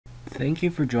Thank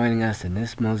you for joining us in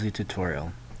this Mozy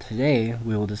tutorial. Today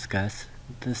we will discuss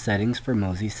the settings for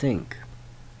Mozy Sync.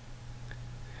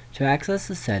 To access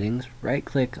the settings,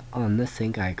 right-click on the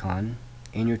sync icon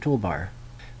in your toolbar.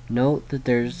 Note that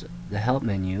there's the help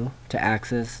menu to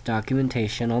access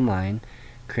documentation online,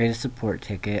 create a support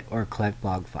ticket, or collect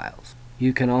log files.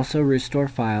 You can also restore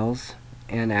files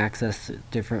and access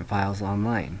different files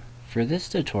online. For this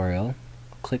tutorial,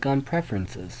 click on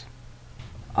Preferences.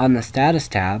 On the Status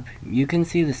tab, you can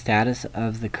see the status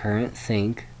of the current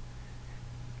sync,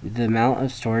 the amount of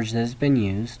storage that has been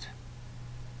used,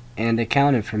 and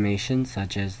account information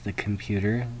such as the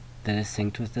computer that is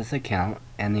synced with this account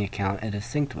and the account it is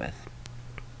synced with.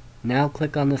 Now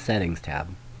click on the Settings tab.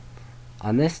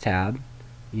 On this tab,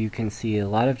 you can see a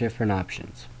lot of different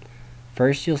options.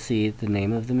 First, you'll see the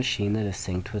name of the machine that is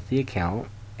synced with the account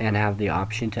and have the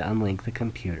option to unlink the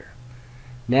computer.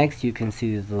 Next, you can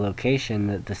see the location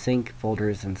that the sync folder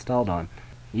is installed on.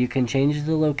 You can change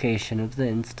the location of the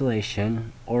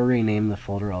installation or rename the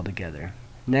folder altogether.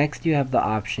 Next, you have the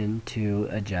option to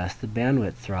adjust the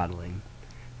bandwidth throttling.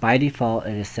 By default,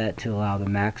 it is set to allow the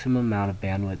maximum amount of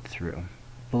bandwidth through.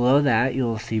 Below that, you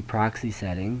will see proxy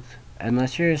settings.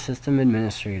 Unless you're a system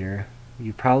administrator,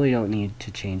 you probably don't need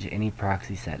to change any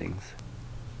proxy settings.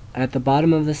 At the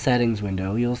bottom of the settings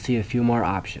window, you'll see a few more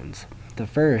options. The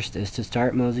first is to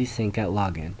start Mozy Sync at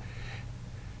login.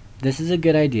 This is a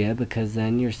good idea because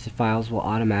then your files will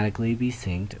automatically be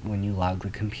synced when you log the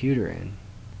computer in.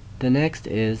 The next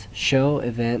is Show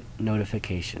Event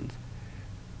Notifications.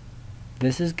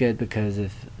 This is good because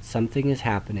if something is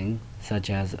happening, such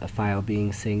as a file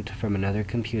being synced from another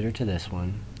computer to this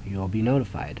one, you will be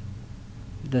notified.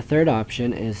 The third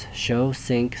option is Show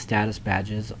Sync Status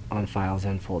Badges on files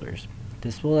and folders.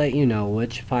 This will let you know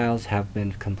which files have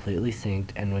been completely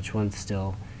synced and which ones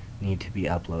still need to be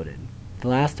uploaded. The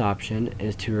last option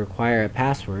is to require a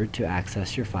password to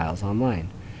access your files online.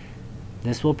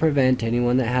 This will prevent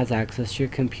anyone that has access to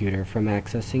your computer from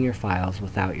accessing your files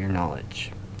without your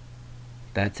knowledge.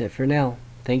 That's it for now.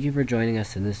 Thank you for joining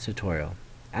us in this tutorial.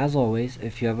 As always,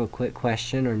 if you have a quick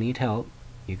question or need help,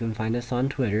 you can find us on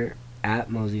Twitter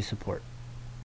 @MozySupport.